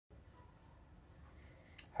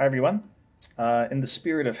Hi everyone. In the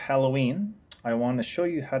spirit of Halloween, I want to show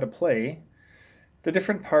you how to play the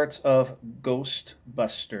different parts of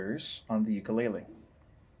Ghostbusters on the ukulele.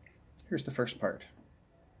 Here's the first part.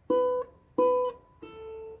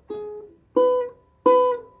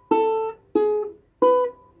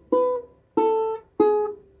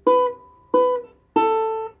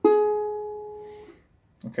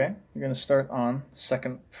 Okay, you're going to start on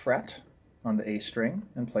 2nd fret on the A string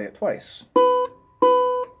and play it twice.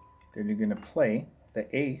 Then you're going to play the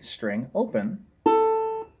A string open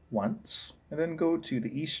once, and then go to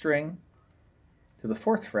the E string to the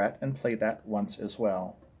 4th fret and play that once as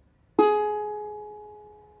well.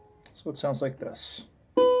 So it sounds like this.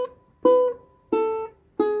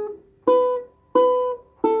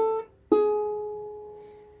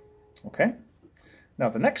 Okay, now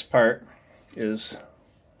the next part is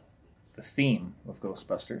the theme of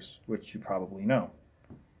Ghostbusters, which you probably know.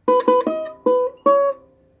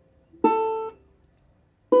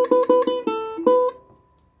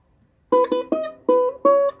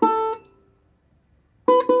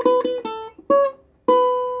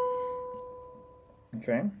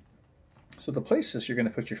 Okay, so the places you're going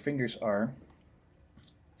to put your fingers are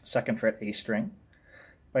 2nd fret A string.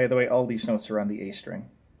 By the way, all these notes are on the A string.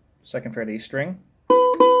 2nd fret A string,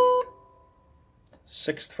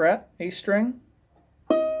 6th fret A string,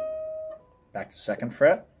 back to 2nd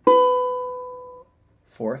fret,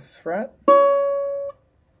 4th fret,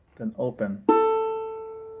 then open.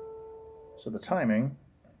 So the timing.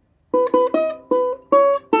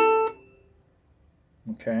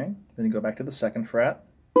 Okay, then you go back to the 2nd fret,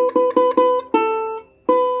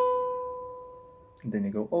 and then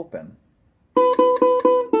you go open.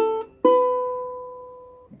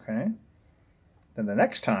 Okay, then the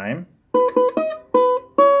next time,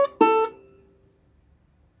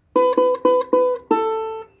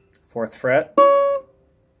 fourth fret,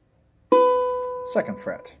 2nd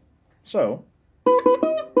fret. So,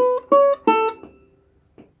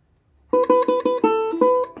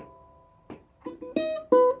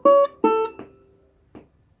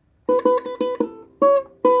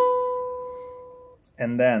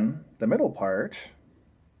 and then the middle part,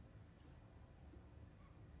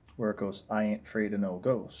 where it goes, I ain't afraid of no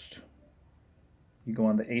ghost. You go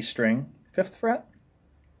on the A string, 5th fret,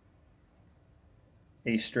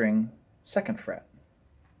 A string, 2nd fret,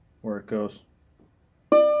 where it goes.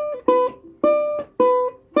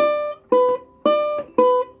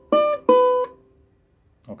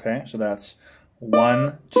 Okay, so that's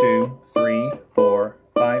 1, 2, 3, 4,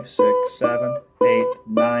 5, 6, 7, 8,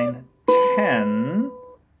 9, 10.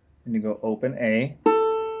 And you go open A,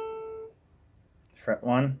 fret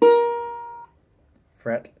 1,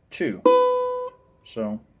 fret 2.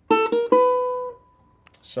 So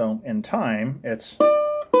in time, it's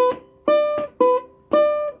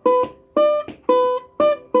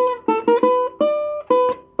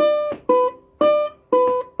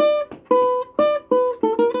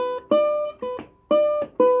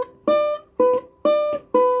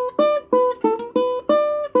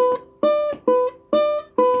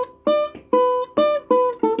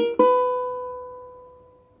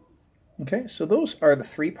okay, so those are the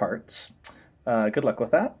 3 parts. Good luck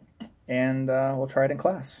with that, and we'll try it in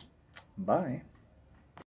class. Bye.